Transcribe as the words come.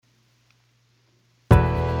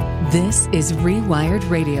This is Rewired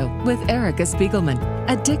Radio with Erica Spiegelman,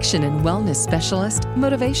 addiction and wellness specialist,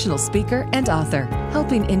 motivational speaker, and author,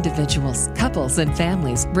 helping individuals, couples, and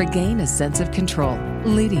families regain a sense of control,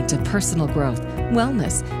 leading to personal growth,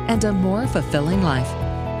 wellness, and a more fulfilling life.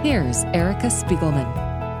 Here's Erica Spiegelman.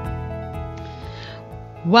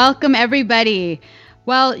 Welcome, everybody.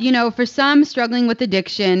 Well, for some struggling with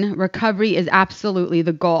addiction, recovery is absolutely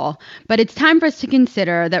the goal. But it's time for us to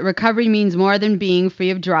consider that recovery means more than being free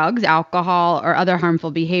of drugs, alcohol, or other harmful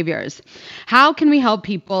behaviors. How can we help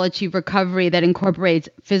people achieve recovery that incorporates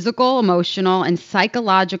physical, emotional, and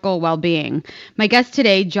psychological well-being? My guest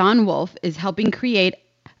today, John Wolfe, is helping create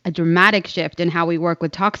a dramatic shift in how we work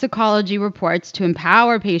with toxicology reports to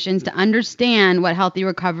empower patients to understand what healthy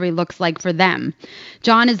recovery looks like for them.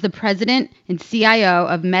 John is the president and CIO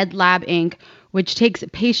of MedLab Inc., which takes a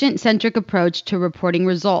patient-centric approach to reporting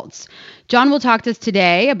results. John will talk to us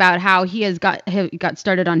today about how he got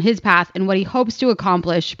started on his path and what he hopes to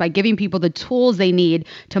accomplish by giving people the tools they need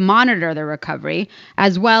to monitor their recovery,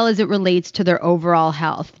 as well as it relates to their overall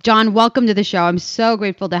health. John, welcome to the show. I'm so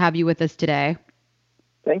grateful to have you with us today.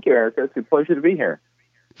 Thank you, Erica. It's a pleasure to be here.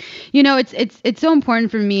 It's so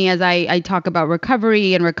important for me as I talk about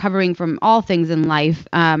recovery and recovering from all things in life,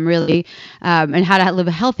 and how to live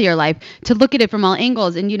a healthier life, to look at it from all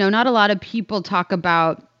angles. And, not a lot of people talk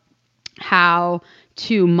about how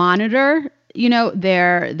to monitor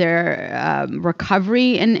their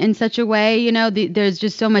recovery in such a way. There's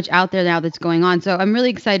just so much out there now that's going on. So I'm really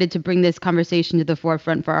excited to bring this conversation to the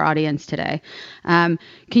forefront for our audience today. Can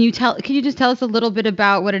you just tell us a little bit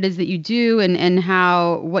about what it is that you do and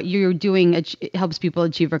how what you're doing helps people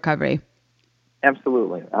achieve recovery?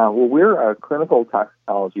 Absolutely. Well, we're a clinical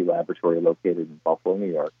toxicology laboratory located in Buffalo,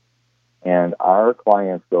 New York. And our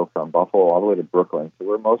clients go from Buffalo all the way to Brooklyn. So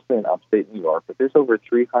we're mostly in upstate New York, but there's over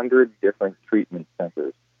 300 different treatment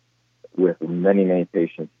centers with many, many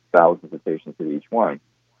patients, thousands of patients at each one.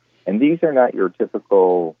 And these are not your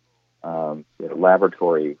typical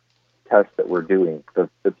laboratory tests that we're doing.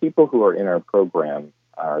 The people who are in our program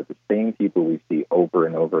are the same people we see over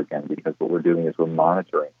and over again, because what we're doing is we're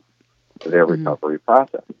monitoring their recovery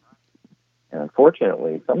process. And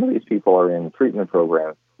unfortunately, some of these people are in treatment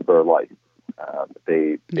programs their life.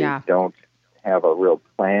 They don't have a real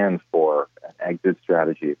plan for an exit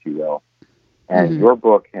strategy, if you will. And your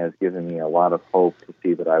book has given me a lot of hope to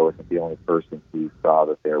see that I wasn't the only person who saw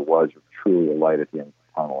that there was truly a light at the end of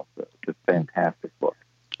the tunnel. It's a fantastic book.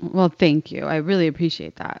 Well, thank you. I really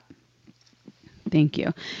appreciate that. Thank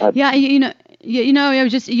you. I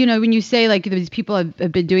was just, when you say like these people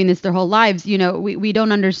have been doing this their whole lives, we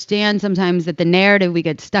don't understand sometimes that the narrative we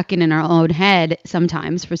get stuck in our own head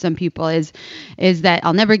sometimes for some people is that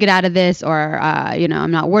I'll never get out of this, or,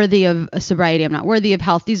 I'm not worthy of sobriety. I'm not worthy of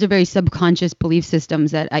health. These are very subconscious belief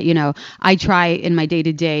systems that, I try in my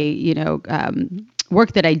day-to-day,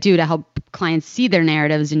 work that I do to help clients see their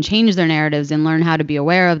narratives and change their narratives and learn how to be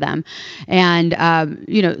aware of them. And,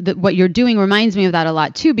 what you're doing reminds me of that a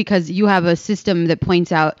lot too, because you have a system that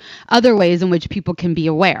points out other ways in which people can be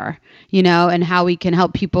aware, and how we can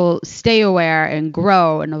help people stay aware and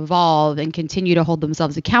grow and evolve and continue to hold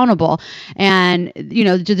themselves accountable. And,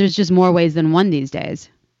 there's just more ways than one these days.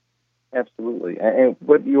 Absolutely. And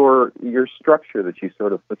what your structure that you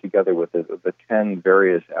sort of put together with the 10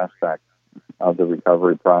 various aspects of the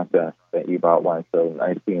recovery process that you've outlined so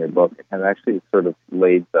nicely in your book, and actually sort of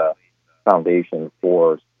laid the foundation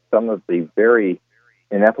for some of the very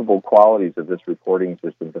ineffable qualities of this reporting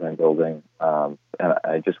system that I'm building. And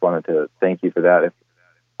I just wanted to thank you for that.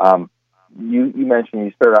 You mentioned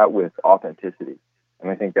you start out with authenticity,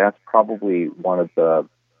 and I think that's probably one of the,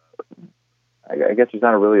 I guess there's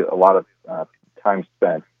not really a lot of time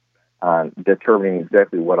spent on determining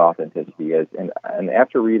exactly what authenticity is. And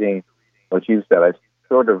after reading what you said, I've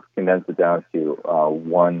sort of condensed it down to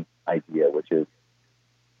one idea, which is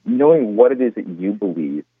knowing what it is that you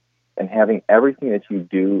believe and having everything that you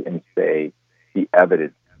do and say be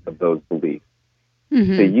evidence of those beliefs.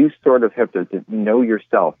 Mm-hmm. So you sort of have to know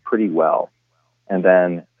yourself pretty well. And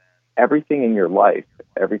then everything in your life,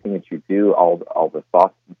 everything that you do, all the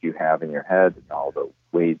thoughts that you have in your head, all the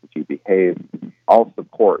ways that you behave, all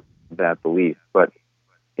support that belief. But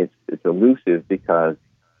it's elusive because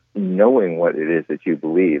knowing what it is that you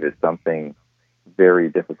believe is something very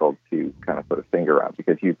difficult to kind of put a finger on,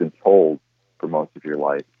 because you've been told for most of your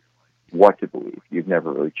life what to believe. You've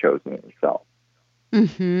never really chosen it yourself.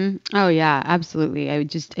 Mm-hmm. Oh yeah, absolutely. I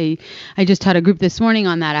just taught a group this morning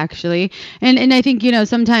on that, actually. And I think,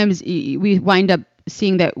 sometimes we wind up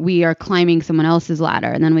seeing that we are climbing someone else's ladder,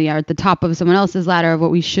 and then we are at the top of someone else's ladder of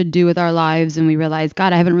what we should do with our lives, and we realize,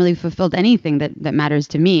 God, I haven't really fulfilled anything that matters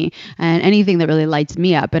to me and anything that really lights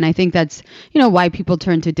me up. And I think that's, why people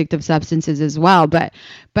turn to addictive substances as well. But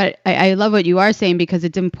I love what you are saying, because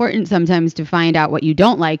it's important sometimes to find out what you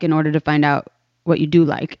don't like in order to find out what you do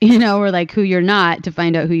like, or like who you're not, to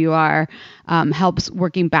find out who you are, helps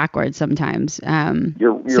working backwards sometimes.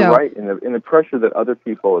 You're right. In the pressure that other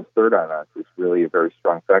people exert on us is really a very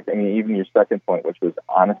strong factor. I mean, even your second point, which was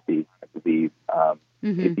honesty, I believe,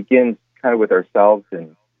 it begins kind of with ourselves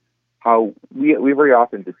and how we very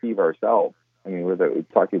often deceive ourselves. I mean, we're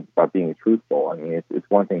talking about being truthful. I mean, it's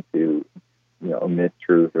one thing to, omit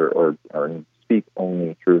truth or speak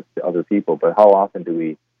only truth to other people, but how often do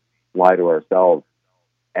we lie to ourselves?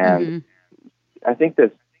 And I think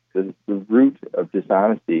that the root of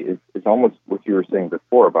dishonesty is almost what you were saying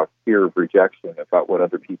before about fear of rejection, about what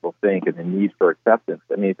other people think and the need for acceptance.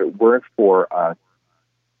 I mean, if it weren't for us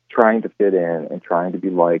trying to fit in and trying to be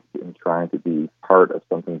liked and trying to be part of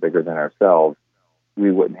something bigger than ourselves,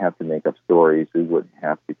 we wouldn't have to make up stories. We wouldn't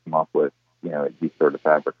have to come up with, these sort of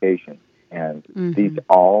fabrications. And these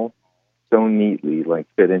all so neatly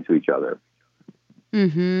fit into each other.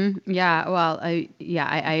 Yeah. Well, I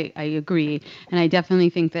agree. And I definitely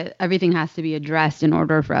think that everything has to be addressed in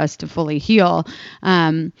order for us to fully heal.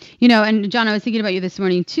 And John, I was thinking about you this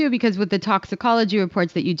morning too, because with the toxicology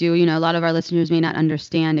reports that you do, a lot of our listeners may not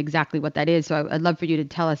understand exactly what that is. So I'd love for you to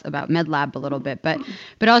tell us about MedLab a little bit, but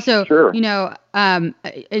also, sure.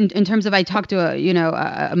 In terms of, I talked to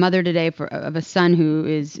a mother today of a son who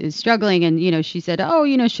is struggling, and she said,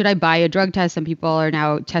 should I buy a drug test? Some people are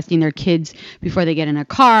now testing their kids before they get in a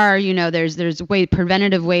car. There's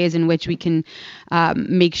preventative ways in which we can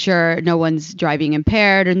make sure no one's driving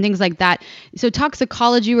impaired and things like that. So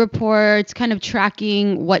toxicology reports, kind of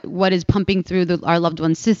tracking what is pumping through our loved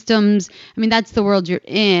ones' systems. I mean, that's the world you're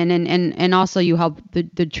in, and also you help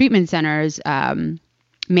the treatment centers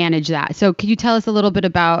manage that. So could you tell us a little bit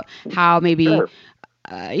about how maybe, Sure.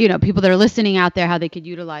 People that are listening out there, how they could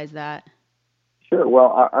utilize that? Sure.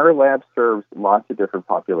 Well, our lab serves lots of different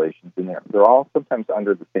populations, and they're all sometimes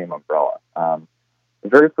under the same umbrella. The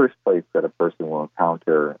very first place that a person will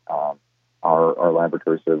encounter our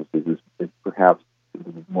laboratory services is perhaps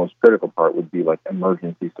the most critical part would be like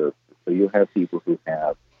emergency services. So you have people who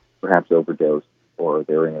have perhaps overdosed, or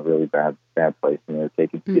they're in a really bad place, and they're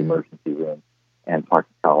taken to the emergency room, and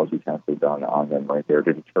toxicology tests are done on them right there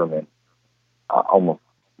to determine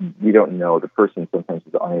we don't know. The person sometimes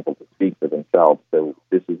is unable to speak for themselves, so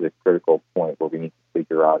this is a critical point where we need to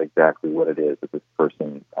figure out exactly what it is that this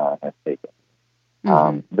person has taken.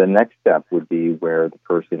 The next step would be where the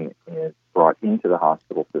person is brought into the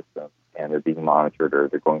hospital system and they're being monitored, or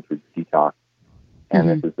they're going through detox, and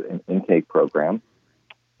this is an intake program.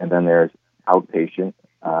 And then there's outpatient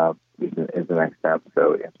is the next step,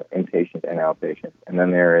 so it's inpatient and outpatient. And then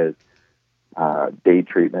there is day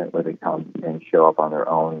treatment, where they come and show up on their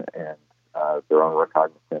own and their own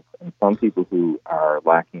recognizance. And some people who are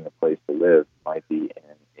lacking a place to live might be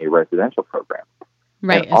in a residential program.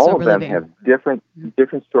 Right. And all of them have different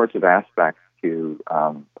sorts of aspects to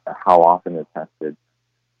how often they're tested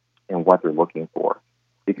and what they're looking for,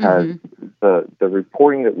 because the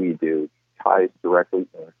reporting that we do ties directly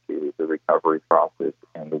into the recovery process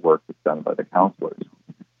and the work that's done by the counselors.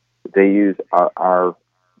 They use our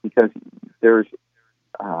because there's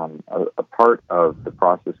a part of the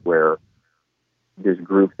process where there's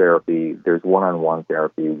group therapy, there's one-on-one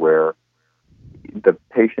therapy, where the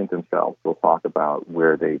patient themselves will talk about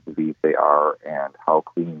where they believe they are and how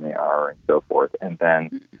clean they are and so forth. And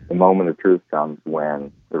then the moment of truth comes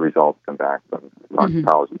when the results come back from the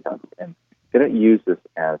toxicology test. And they don't use this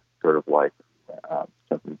as sort of like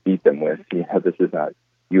something to beat them with. This is not,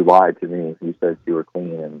 you lied to me, you said you were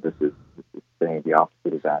clean, and this is saying the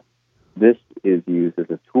opposite of that. This is used as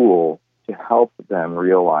a tool to help them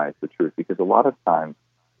realize the truth, because a lot of times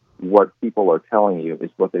what people are telling you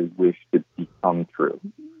is what they wish to become true.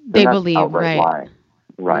 They believe, right.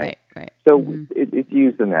 Lying. Right. So it's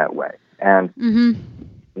used in that way. And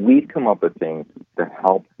we've come up with things to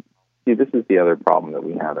help. See, this is the other problem that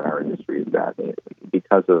we have in our industry, is that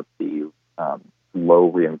because of the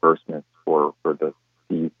low reimbursements for the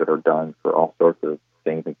fees that are done for all sorts of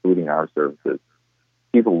things, including our services,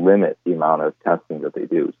 people limit the amount of testing that they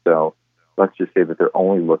do. So let's just say that they're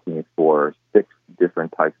only looking for 6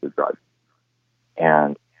 different types of drugs.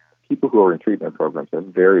 And people who are in treatment programs are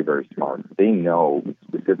very, very smart. They know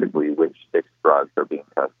specifically which 6 drugs are being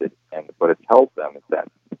tested. And what it tells them is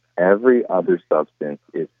that every other substance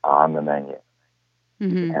is on the menu.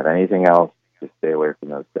 And anything else, just stay away from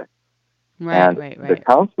those 6. And Right. the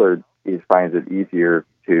counselor finds it easier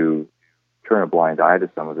to turn a blind eye to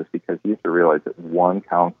some of this because you have to realize that one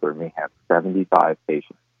counselor may have 75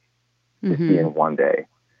 patients to see in one day.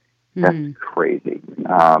 That's crazy.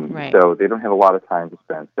 So they don't have a lot of time to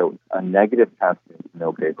spend. So a negative test means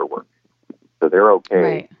no paperwork. So they're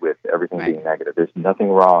okay with everything being negative. There's nothing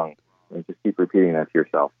wrong. And just keep repeating that to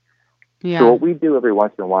yourself. Yeah. So what we do every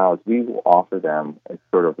once in a while is we will offer them as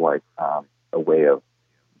sort of like a way of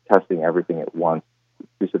testing everything at once,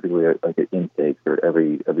 specifically like at intakes or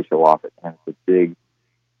every so often. And it's a big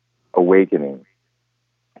awakening.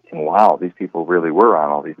 And wow, these people really were on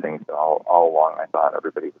all these things all along. I thought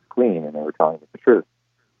everybody was clean and they were telling me the truth.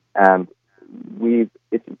 And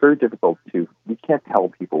it's very difficult we can't tell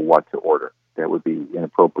people what to order. That would be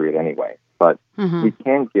inappropriate anyway. But we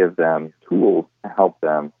can give them tools to help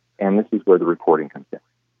them, and this is where the reporting comes in.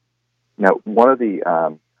 Now, one of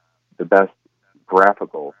the best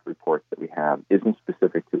graphical reports that we have isn't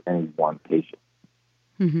specific to any one patient,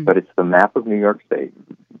 but it's the map of New York State.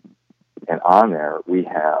 And on there, we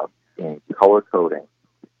have, in color coding,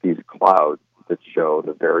 these clouds that show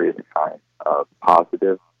the various kinds of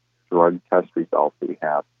positive drug test results that we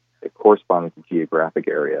have that correspond to geographic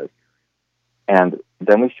areas. And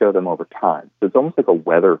then we show them over time. So it's almost like a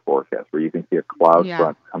weather forecast where you can see a cloud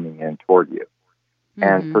front coming in toward you.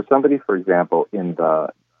 And for somebody, for example, in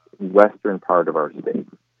the western part of our state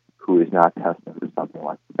who is not testing for something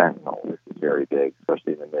like fentanyl, which is very big,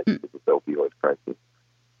 especially in the midst of this opioid crisis,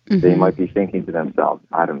 they might be thinking to themselves,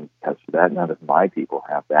 I don't test for that. None of my people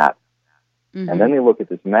have that. And then they look at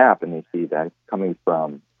this map and they see that it's coming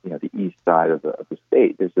from the east side of the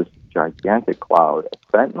state. There's this gigantic cloud of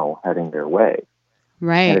fentanyl heading their way.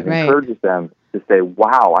 Right, and it encourages them to say,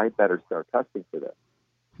 wow, I better start testing for this.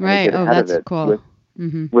 Right. Oh, that's cool.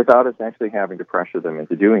 Without us actually having to pressure them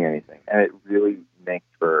into doing anything. And it really makes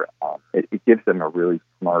for, it gives them a really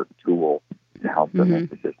smart tool to help them make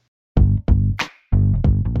decisions.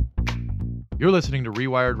 You're listening to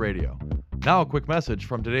Rewired Radio. Now a quick message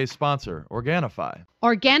from today's sponsor, Organifi.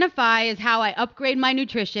 Organifi is how I upgrade my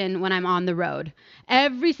nutrition when I'm on the road.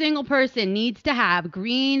 Every single person needs to have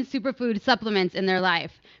green superfood supplements in their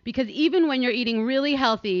life because even when you're eating really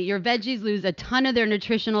healthy, your veggies lose a ton of their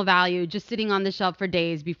nutritional value just sitting on the shelf for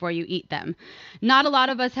days before you eat them. Not a lot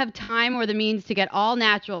of us have time or the means to get all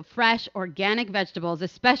natural, fresh, organic vegetables,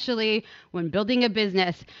 especially when building a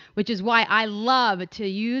business, which is why I love to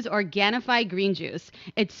use Organifi green juice.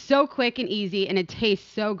 It's so quick and easy and it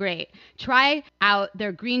tastes so great. Try out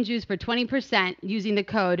their green juice for 20% using the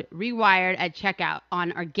code REWIRED at checkout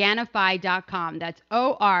on Organifi.com. That's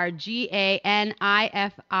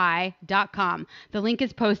Organifi.com. The link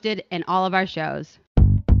is posted in all of our shows.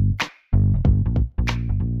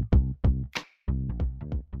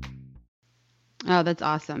 Oh, that's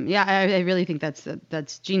awesome. Yeah, I really think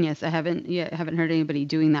that's genius. I haven't heard anybody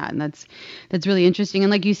doing that, and that's really interesting. And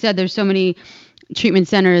like you said, there's so many treatment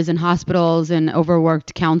centers and hospitals and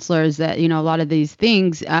overworked counselors that, a lot of these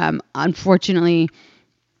things, unfortunately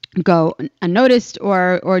go unnoticed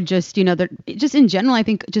or just, they're just in general, I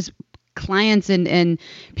think just clients and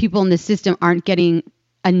people in the system aren't getting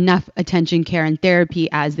enough attention, care, and therapy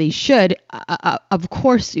as they should. Of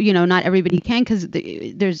course, not everybody can because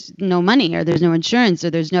there's no money or there's no insurance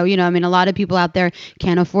or there's no, a lot of people out there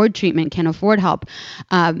can't afford treatment, can't afford help.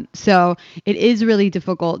 So it is really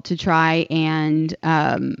difficult to try and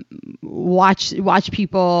watch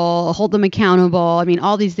people, hold them accountable.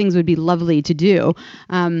 All these things would be lovely to do.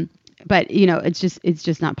 But, it's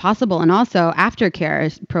just not possible. And also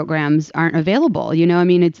aftercare programs aren't available.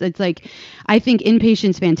 It's like, I think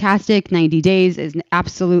inpatient's fantastic. 90 days is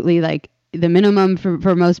absolutely like the minimum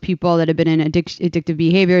for most people that have been in addictive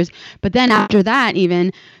behaviors. But then after that,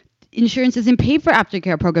 even insurance doesn't pay for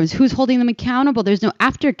aftercare programs. Who's holding them accountable? There's no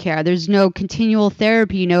aftercare. There's no continual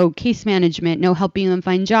therapy, no case management, no helping them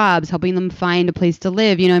find jobs, helping them find a place to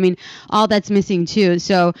live. All that's missing too.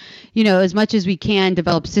 So, as much as we can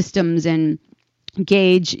develop systems and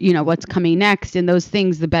gauge, what's coming next and those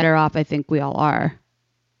things, the better off I think we all are.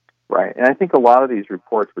 Right. And I think a lot of these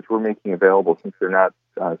reports, which we're making available, since they're not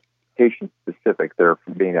patient specific, they're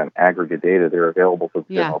being on aggregate data, they're available for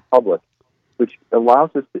the general public, which allows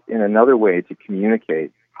us to, in another way to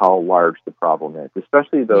communicate how large the problem is,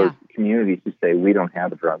 especially those communities who say we don't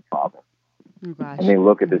have a drug problem. Oh, gosh. And they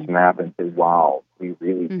look at this map and say, wow, we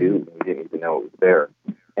really do. We didn't even know it was there.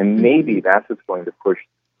 And maybe that's what's going to push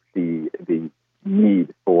the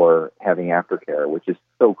need for having aftercare, which is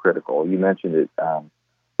so critical. You mentioned it.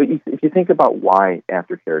 But if you think about why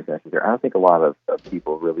aftercare is necessary, I don't think a lot of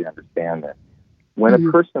people really understand that. When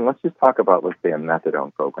a person, let's just talk about, let's say, a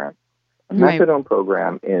methadone program. A methadone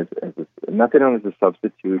program methadone is a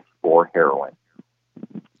substitute for heroin.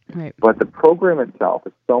 Right. But the program itself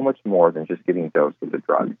is so much more than just getting dosed with the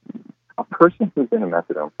drug. A person who's in a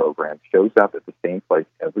methadone program shows up at the same place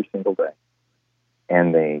every single day,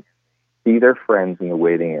 and they see their friends in the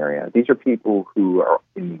waiting area. These are people who are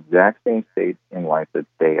in the exact same state in life that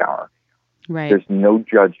they are. Right. There's no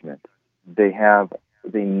judgment.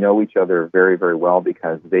 They know each other very, very well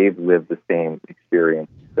because they've lived the same experience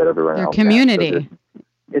that everyone else has. Community. So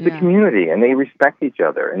it's a community, and they respect each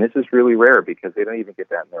other. And this is really rare because they don't even get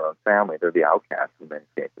that in their own family. They're the outcasts in many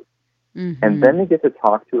cases. Mm-hmm. And then they get to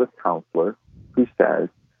talk to a counselor who says,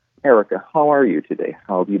 Erica, how are you today?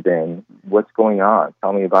 How have you been? What's going on?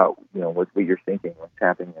 Tell me about, what you're thinking, what's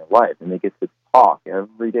happening in your life. And they get to talk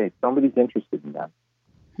every day. Somebody's interested in them.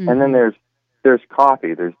 Mm-hmm. And then there's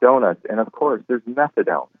coffee, there's donuts, and of course there's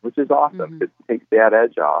methadone, which is awesome because it takes that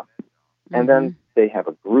edge off. And then they have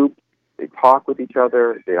a group, they talk with each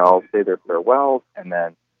other, they all say their farewells, and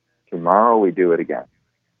then tomorrow we do it again.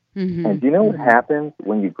 Mm-hmm. And do you know what happens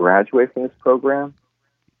when you graduate from this program?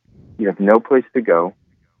 You have no place to go.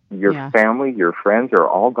 Your family, your friends are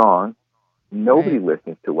all gone. Nobody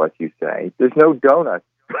listens to what you say. There's no donuts.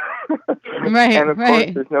 Right. And of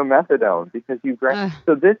course, there's no methadone because you graduate.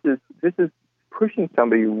 So this is pushing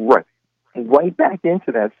somebody right back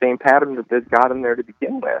into that same pattern that got them there to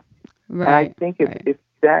begin with. Right. And I think if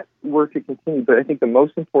that were to continue, but I think the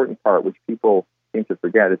most important part, which people seem to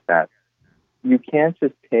forget, is that you can't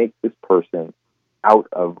just take this person out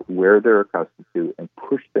of where they're accustomed to and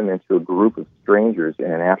push them into a group of strangers in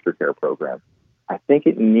an aftercare program. I think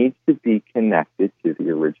it needs to be connected to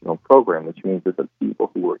the original program, which means that the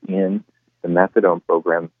people who are in the methadone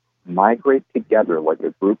program migrate together like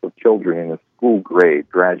a group of children in a school grade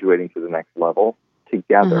graduating to the next level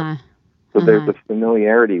together. So there's a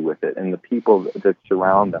familiarity with it, and the people that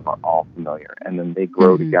surround them are all familiar, and then they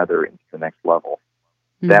grow together into the next level.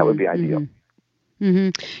 That would be ideal. Mm-hmm.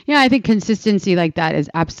 Yeah, I think consistency like that is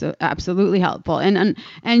absolutely helpful. And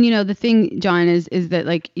the thing, John, is that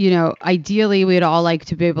ideally we'd all like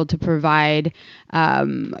to be able to provide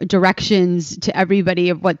directions to everybody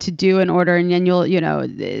of what to do in order, and then you'll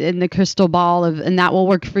in the crystal ball and that will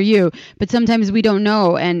work for you. But sometimes we don't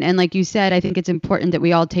know, and like you said, I think it's important that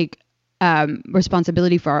we all take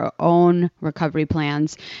responsibility for our own recovery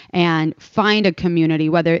plans and find a community,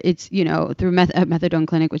 whether it's through a methadone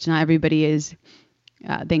clinic, which not everybody is.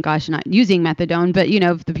 Thank gosh, not using methadone, but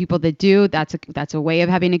the people that do, that's a way of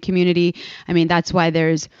having a community. I mean, that's why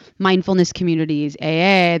there's mindfulness communities,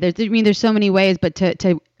 AA. There's so many ways, but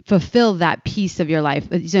to fulfill that piece of your life,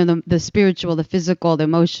 the spiritual, the physical, the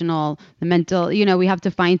emotional, the mental, we have to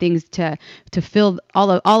find things to fill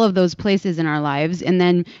all of those places in our lives, and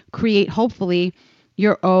then create hopefully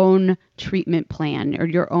your own treatment plan or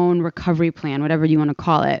your own recovery plan, whatever you want to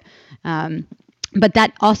call it. But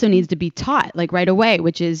that also needs to be taught right away,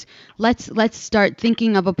 which is let's start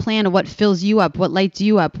thinking of a plan of what fills you up, what lights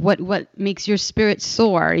you up, what makes your spirit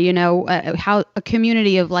soar, how a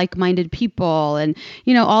community of like-minded people, and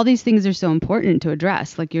all these things are so important to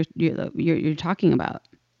address, like you're talking about.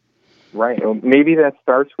 Right. Well, maybe that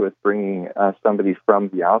starts with bringing somebody from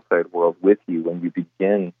the outside world with you when you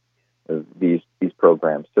begin these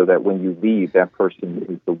programs, so that when you leave, that person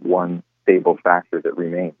is the one stable factor that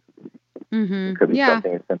remains. It could be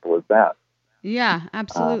something as simple as that. Yeah,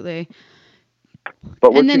 absolutely.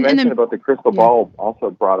 But what you mentioned about the crystal ball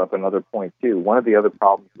also brought up another point, too. One of the other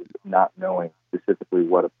problems with not knowing specifically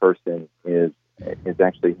what a person is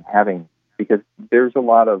actually having, because there's a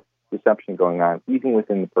lot of deception going on, even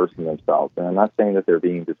within the person themselves. And I'm not saying that they're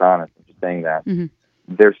being dishonest. I'm just saying that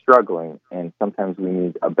they're struggling, and sometimes we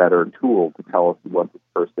need a better tool to tell us what this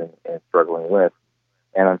person is struggling with.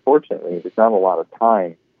 And unfortunately, there's not a lot of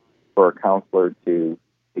time for a counselor to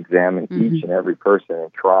examine each and every person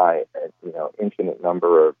and try infinite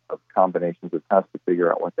number of combinations of tests to figure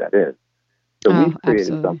out what that is. So we've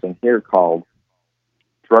created something here called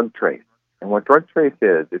Drug Trace. And what Drug Trace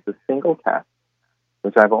is, it's a single test,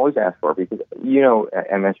 which I've always asked for because,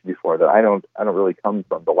 I mentioned before that I don't really come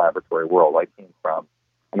from the laboratory world.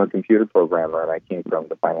 I'm a computer programmer, and I came from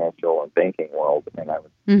the financial and banking world, and I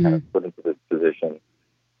was kind of put into this position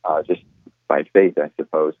just by faith, I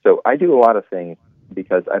suppose. So I do a lot of things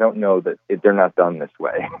because I don't know that they're not done this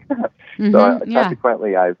way.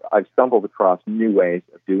 Consequently, I've stumbled across new ways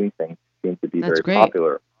of doing things that seem to be very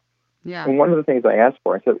popular. Yeah. And one of the things I asked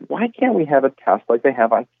for, I said, why can't we have a test like they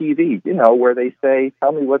have on TV, where they say,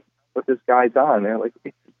 tell me what this guy's on. And they're like,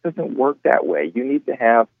 it doesn't work that way. You need to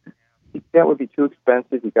have, that would be too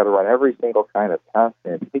expensive. You've got to run every single kind of test,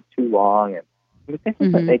 and it takes too long. And that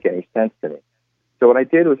doesn't make any sense to me. So what I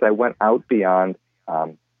did was I went out beyond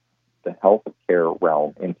the health care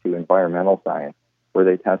realm into environmental science, where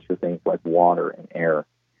they test for things like water and air.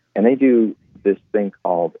 And they do this thing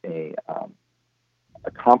called a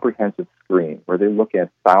comprehensive screen, where they look at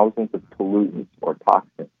thousands of pollutants or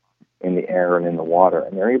toxins in the air and in the water,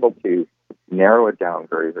 and they're able to narrow it down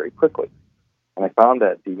very, very quickly. And I found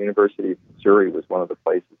that the University of Missouri was one of the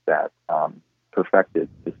places that perfected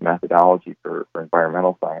this methodology for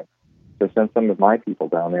environmental science. So I sent some of my people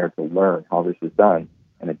down there to learn how this is done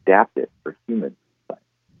and adapt it for human science.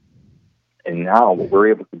 And now what we're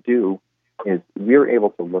able to do is we're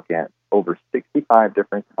able to look at over 65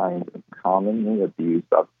 different kinds of commonly abused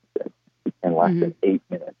substances in less than 8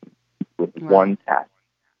 minutes with one test.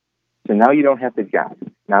 So now you don't have to guess.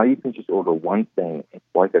 Now you can just order one thing. It's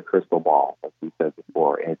like a crystal ball, as we said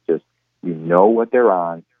before. And it's just, you know what they're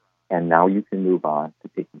on, and now you can move on to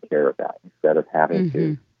taking care of that instead of having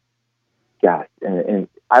to guess. And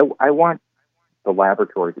I want the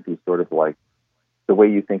laboratory to be sort of like the way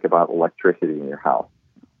you think about electricity in your house.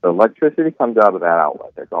 The electricity comes out of that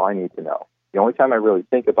outlet. That's all I need to know. The only time I really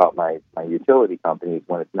think about my utility company is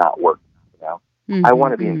when it's not working. You know, I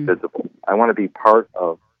want to be invisible. I want to be part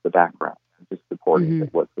of the background, just supporting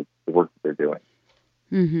what the work that they're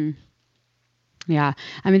doing. Yeah,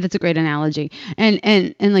 I mean that's a great analogy,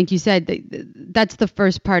 and like you said, that's the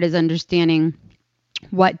first part, is understanding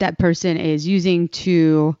what that person is using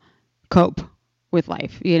to cope with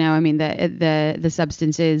life. You know, I mean the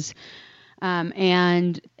substances.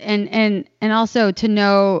 And also to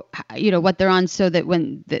know, you know, what they're on, so that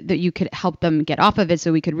when that you could help them get off of it,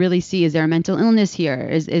 so we could really see, is there a mental illness here?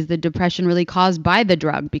 Is the depression really caused by the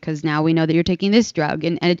drug? Because now we know that you're taking this drug.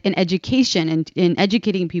 And education and in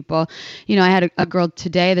educating people, you know, I had a girl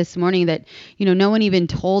this morning that, you know, no one even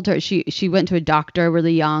told her. She went to a doctor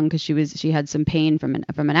really young because she had some pain from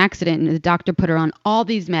an accident, and the doctor put her on all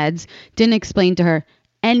these meds, didn't explain to her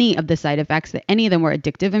any of the side effects, that any of them were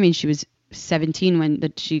addictive. I mean, she was 17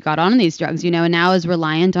 when she got on these drugs, you know, and now is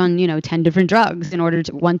reliant on, you know, 10 different drugs in order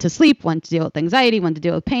to, one to sleep, one to deal with anxiety, one to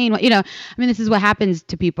deal with pain, you know, I mean, this is what happens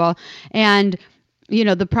to people. And, you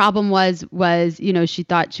know, the problem was, you know, she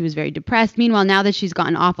thought she was very depressed. Meanwhile, now that she's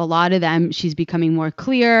gotten off a lot of them, she's becoming more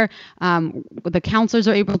clear. The counselors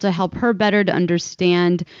are able to help her better to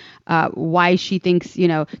understand why she thinks, you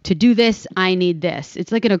know, to do this, I need this.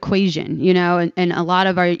 It's like an equation, you know, and a lot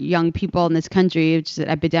of our young people in this country, which is an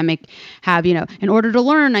epidemic, have, you know, in order to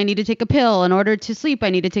learn, I need to take a pill. In order to sleep,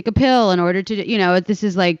 I need to take a pill. In order to, you know, this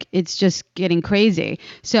is like, it's just getting crazy.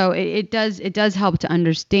 So it does help to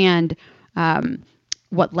understand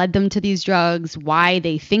what led them to these drugs, why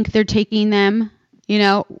they think they're taking them, you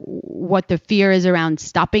know, what the fear is around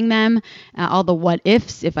stopping them, all the what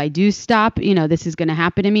ifs. If I do stop, you know, this is going to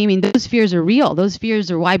happen to me. I mean, those fears are real. Those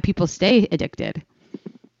fears are why people stay addicted.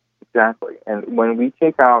 Exactly. And when we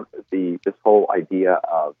take out this whole idea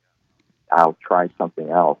of I'll try something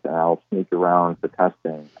else and I'll sneak around the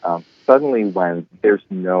testing, suddenly when there's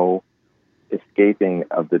no escaping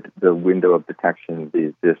of the window of detection,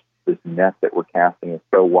 this net that we're casting is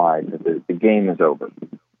so wide that the game is over.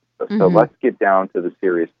 So let's get down to the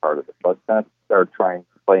serious part of it. Let's not start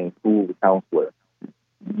playing fool the counselor.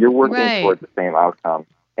 You're working towards the same outcome,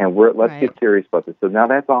 and let's get serious about this. So now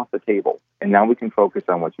that's off the table, and now we can focus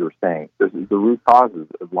on what you were saying. This is the root causes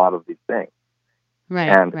of a lot of these things.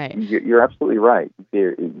 You're absolutely right.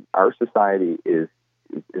 Our society is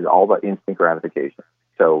all about instant gratification.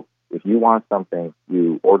 So if you want something,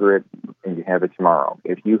 you order it and you have it tomorrow.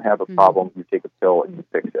 If you have a problem, you take a pill and you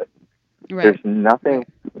fix it. There's nothing.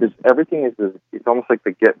 Everything is. It's almost like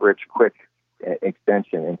the get-rich-quick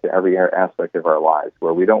extension into every aspect of our lives,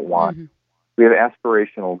 where we don't want. We have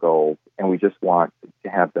aspirational goals, and we just want to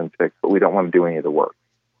have them fixed, but we don't want to do any of the work.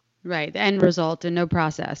 Right, the end result and no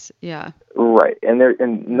process. Yeah. Right, and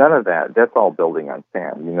none of that. That's all building on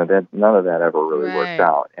sand. You know, that none of that ever really works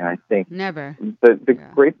out. And I think never. The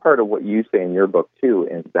great part of what you say in your book too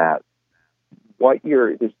is that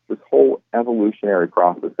this whole evolutionary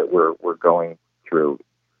process that we're going through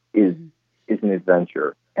is an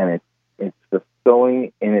adventure, and it's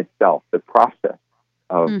fulfilling in itself. The process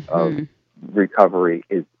of recovery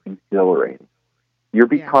is exhilarating. You're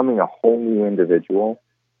becoming a whole new individual.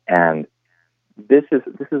 And this is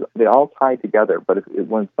they all tie together. But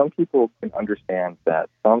when some people can understand that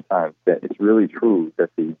sometimes that it's really true that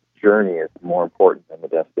the journey is more important than the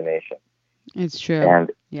destination. It's true.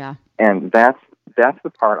 And that's the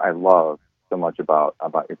part I love so much about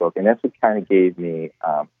your book, and that's what kind of gave me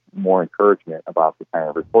more encouragement about the kind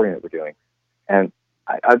of reporting that we're doing. And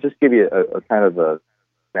I'll just give you a kind of a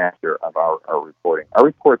master of our reporting. Our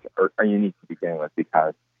reports are unique to begin with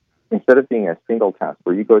because instead of being a single test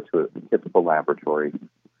where you go to a typical laboratory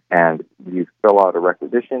and you fill out a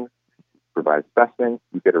requisition, provide a specimen,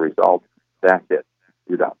 you get a result, that's it,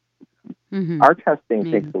 you're done. Mm-hmm. Our testing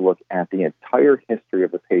takes a look at the entire history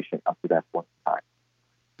of the patient up to that point in time.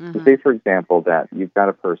 So say, for example, that you've got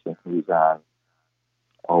a person who's on,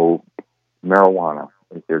 marijuana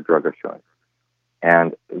is their drug of choice.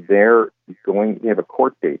 And they have a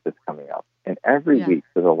court date that's coming up. And every week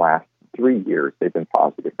for the last 3 years, they've been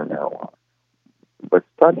positive for marijuana. But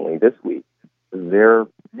suddenly this week, they're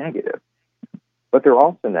negative. But they're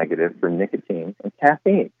also negative for nicotine and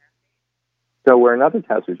caffeine. So where another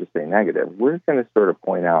test would just say negative, we're going to sort of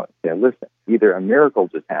point out, listen, either a miracle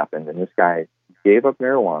just happened and this guy gave up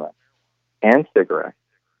marijuana and cigarettes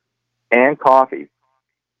and coffee,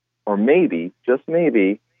 or maybe, just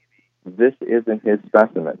maybe, this isn't his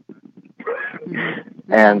specimen.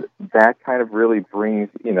 And that kind of really brings,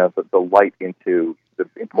 the light into the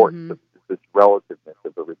importance of this relativeness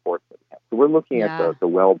of the reports that we have. So we're looking at the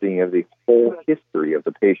well-being of the whole history of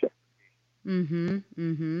the patient.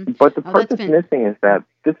 But the part that's missing is that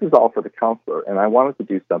this is all for the counselor, and I wanted to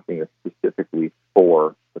do something that's specifically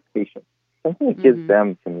for the patient, something that gives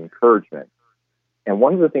them some encouragement. And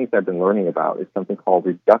one of the things I've been learning about is something called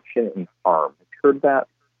reduction in harm. Have you heard of that?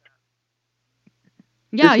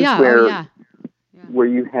 Where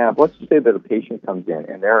you have, let's just say that a patient comes in,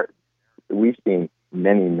 and we've seen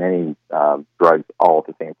many drugs all at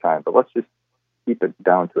the same time, but let's just keep it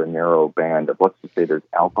down to a narrow band of, let's just say there's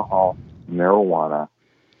alcohol, marijuana,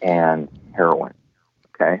 and heroin,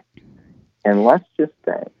 okay? And let's just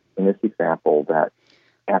say, in this example, that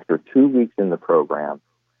after 2 weeks in the program,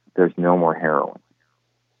 there's no more heroin.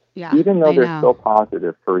 Yeah, even though they're still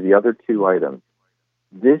positive for the other 2 items,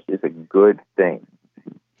 this is a good thing.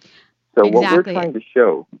 So what we're trying to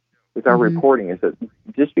show with our reporting is that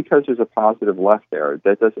just because there's a positive left there,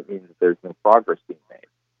 that doesn't mean that there's no progress being made.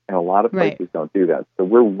 And a lot of places don't do that. So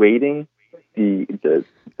we're weighting the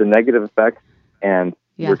negative effects, and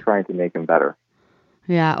we're trying to make them better.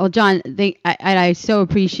 Yeah. Well, John, I so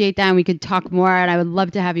appreciate that. And we could talk more, and I would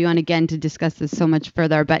love to have you on again to discuss this so much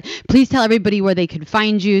further. But please tell everybody where they could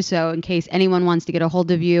find you, so in case anyone wants to get a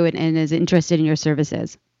hold of you and is interested in your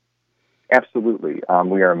services. Absolutely.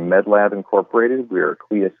 We are MedLab Incorporated. We are a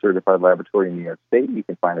CLIA certified laboratory in New York State. You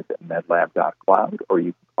can find us at medlab.cloud, or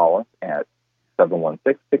you can call us at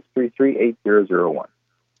 716-633-8001.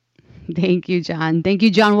 Thank you, John. Thank you,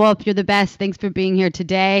 John Wolf. You're the best. Thanks for being here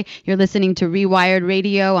today. You're listening to Rewired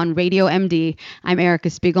Radio on Radio MD. I'm Erica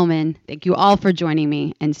Spiegelman. Thank you all for joining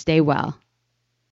me, and stay well.